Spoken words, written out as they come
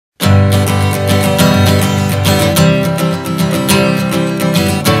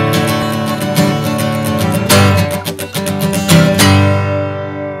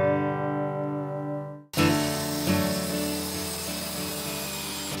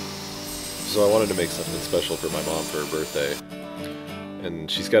So I wanted to make something special for my mom for her birthday. And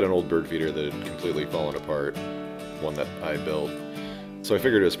she's got an old bird feeder that had completely fallen apart, one that I built. So I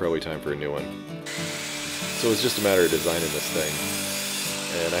figured it was probably time for a new one. So it was just a matter of designing this thing.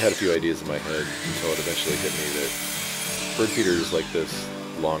 And I had a few ideas in my head until it eventually hit me that bird feeders like this,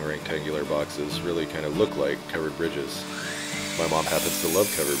 long rectangular boxes, really kind of look like covered bridges. My mom happens to love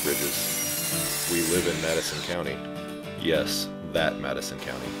covered bridges. We live in Madison County. Yes, that Madison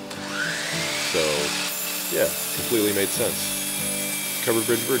County. So, yeah, completely made sense. Covered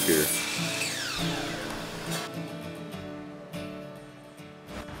bridge bird feeder.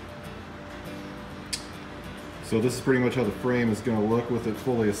 So this is pretty much how the frame is going to look with it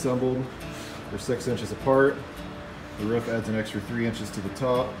fully assembled. They're 6 inches apart. The roof adds an extra 3 inches to the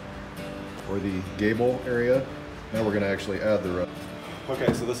top, or the gable area. Now we're going to actually add the roof.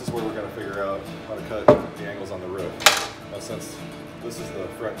 Okay, so this is where we're going to figure out how to cut the angles on the roof. Now since this is the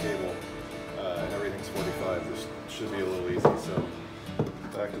front gable and everything's 45, this should be a little easy. So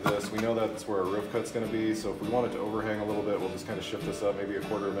back to this, we know that's where our roof cut's going to be, so if we want it to overhang a little bit, we'll just kind of shift this up maybe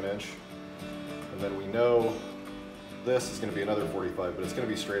 1/4 of an inch. And then we know this is going to be another 45, but it's going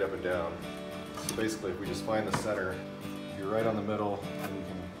to be straight up and down. So basically, if we just find the center, you're right on the middle, and you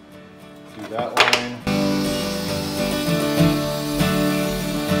can do that line.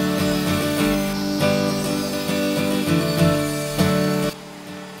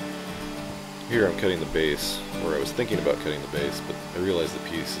 Here I'm cutting the base, or I was thinking about cutting the base, but I realized the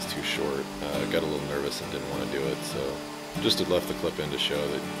piece is too short. I got a little nervous and didn't want to do it, so just had left the clip in to show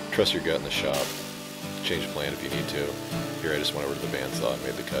that trust your gut in the shop. Change the plan if you need to. Here I just went over to the bandsaw and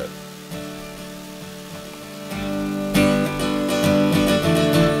made the cut.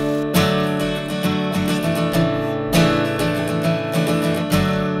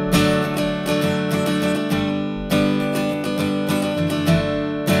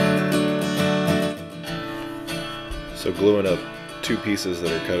 So gluing up 2 pieces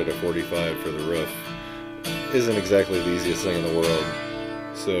that are cut at a 45 for the roof isn't exactly the easiest thing in the world.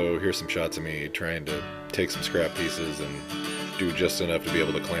 So here's some shots of me trying to take some scrap pieces and do just enough to be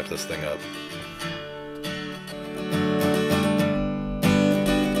able to clamp this thing up.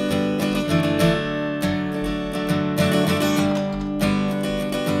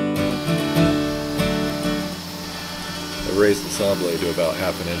 I've raised the saw blade to about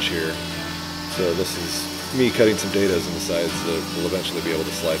 1/2 inch here. So this is me cutting some dados in the sides that will eventually be able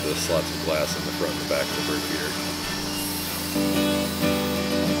to slide the slots of glass in the front and the back of the bird feeder.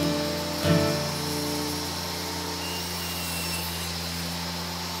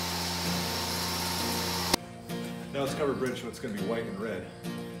 Now it's covered bridge, so it's going to be white and red.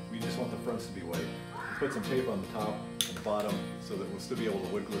 We just want the fronts to be white. We put some tape on the top and the bottom so that we'll still be able to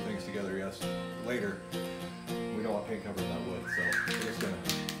wood glue things together, yes, later. We don't want paint covering that wood, so we're just going to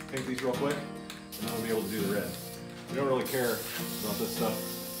paint these real quick and then we'll be able to do the red. We don't really care about this stuff.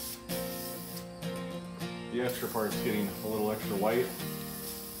 The extra part's getting a little extra white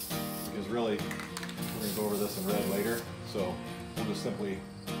because really we're going to go over this in red later, so we'll just simply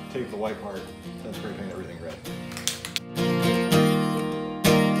tape the white part, then spray paint everything red.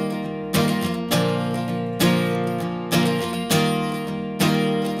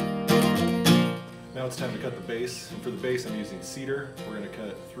 Now it's time to cut the base, and for the base I'm using cedar. We're going to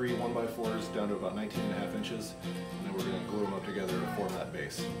cut 3 1x4s down to about 19.5 inches, and then we're going to glue them up together to form that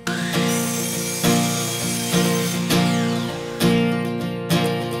base.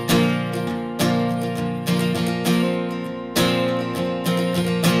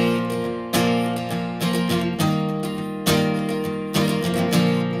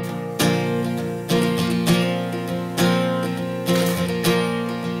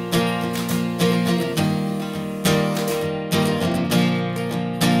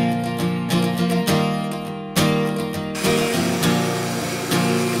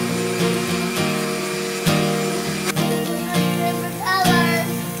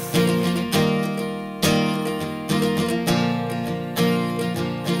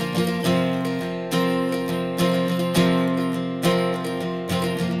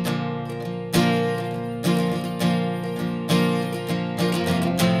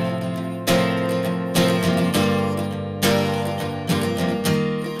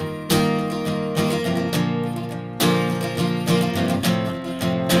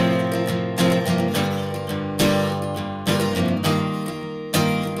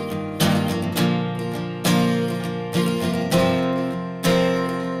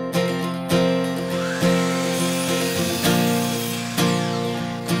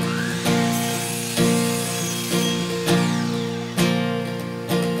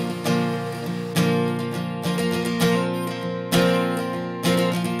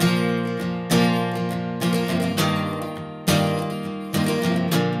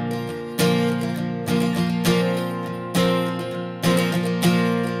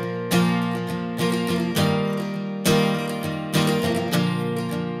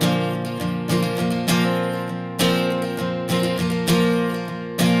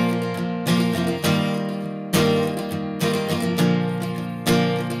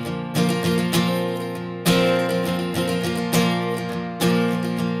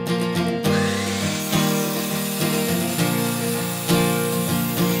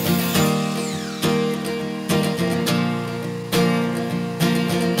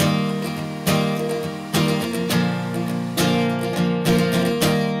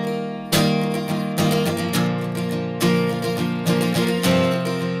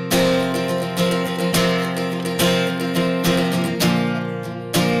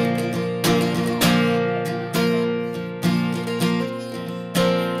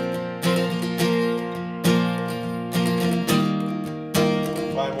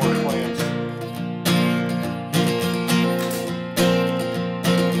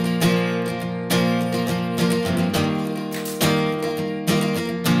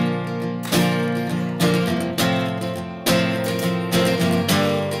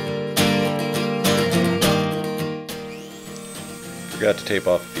 forgot to tape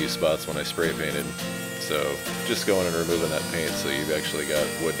off a few spots when I spray painted. So just going and removing that paint so you've actually got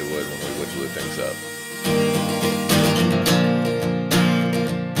wood to wood when we wood glue things up.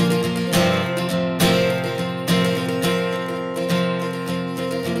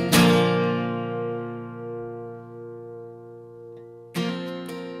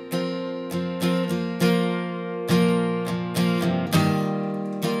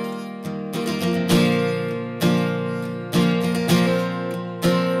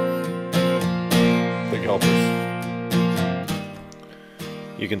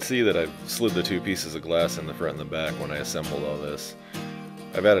 You can see that I've slid the two pieces of glass in the front and the back when I assembled all this.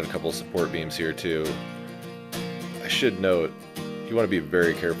 I've added a couple support beams here too. I should note, you want to be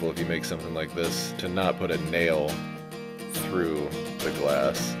very careful if you make something like this to not put a nail through the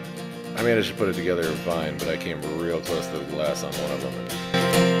glass. I managed to put it together fine, but I came real close to the glass on one of them.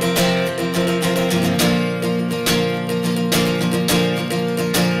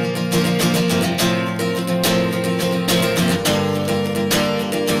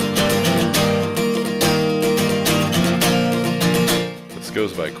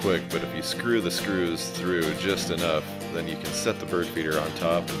 Goes by quick, but if you screw the screws through just enough, then you can set the bird feeder on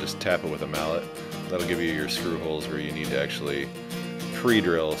top and just tap it with a mallet. That'll give you your screw holes where you need to actually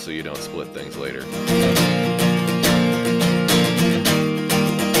pre-drill so you don't split things later.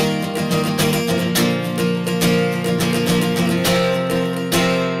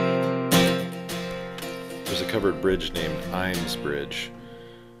 There's a covered bridge named Imes Bridge.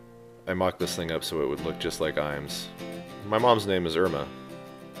 I mocked this thing up so it would look just like Imes. My mom's name is Irma.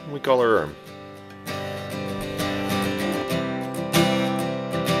 We call her Irm.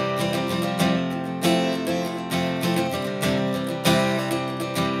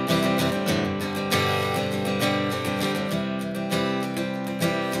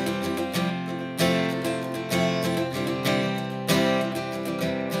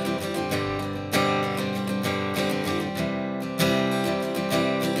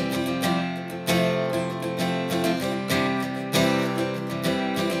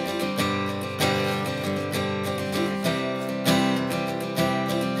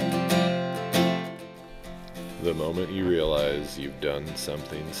 The moment you realize you've done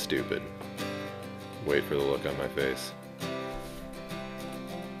something stupid. Wait for the look on my face.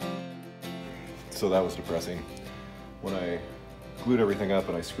 So that was depressing. When I glued everything up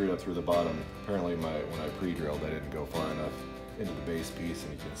and I screwed up through the bottom, apparently when I pre-drilled I didn't go far enough into the base piece,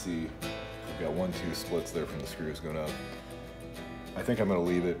 and you can see I've got 1-2 splits there from the screws going up. I think I'm going to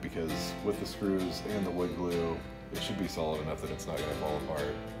leave it because with the screws and the wood glue, it should be solid enough that it's not going to fall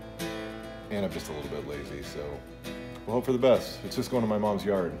apart. And I'm just a little bit lazy, so we'll hope for the best. It's just going to my mom's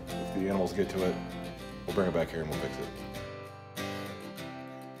yard. If the animals get to it, we'll bring it back here and we'll fix it.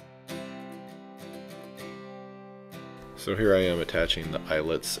 So here I am attaching the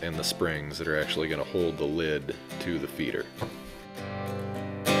eyelets and the springs that are actually going to hold the lid to the feeder.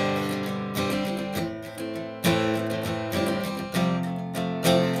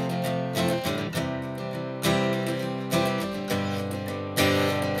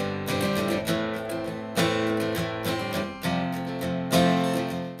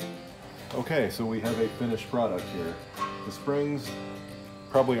 Okay, so we have a finished product here. The springs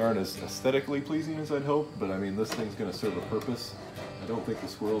probably aren't as aesthetically pleasing as I'd hope, but I mean, this thing's going to serve a purpose. I don't think the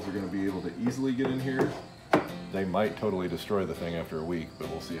squirrels are going to be able to easily get in here. They might totally destroy the thing after a week, but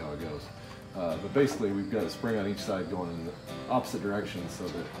we'll see how it goes. But basically, we've got a spring on each side going in the opposite direction so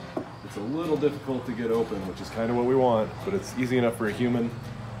that it's a little difficult to get open, which is kind of what we want, but it's easy enough for a human,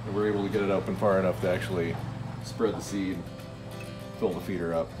 and we're able to get it open far enough to actually spread the seed, fill the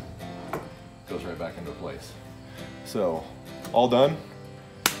feeder up. Goes right back into place. So, all done.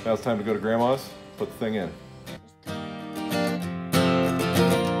 Now it's time to go to Grandma's, put the thing in.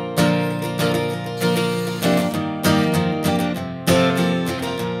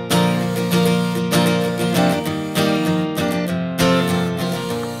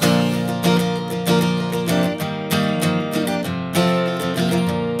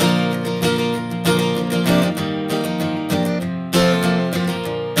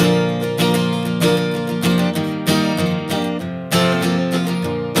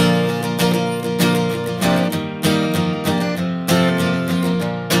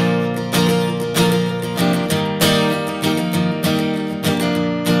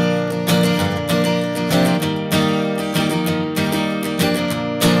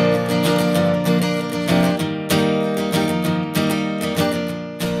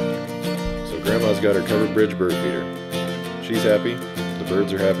 Grandma's got her covered bridge bird feeder. She's happy, the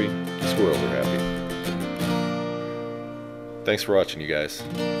birds are happy, the squirrels are happy. Thanks for watching, you guys.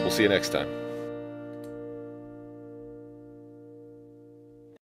 We'll see you next time.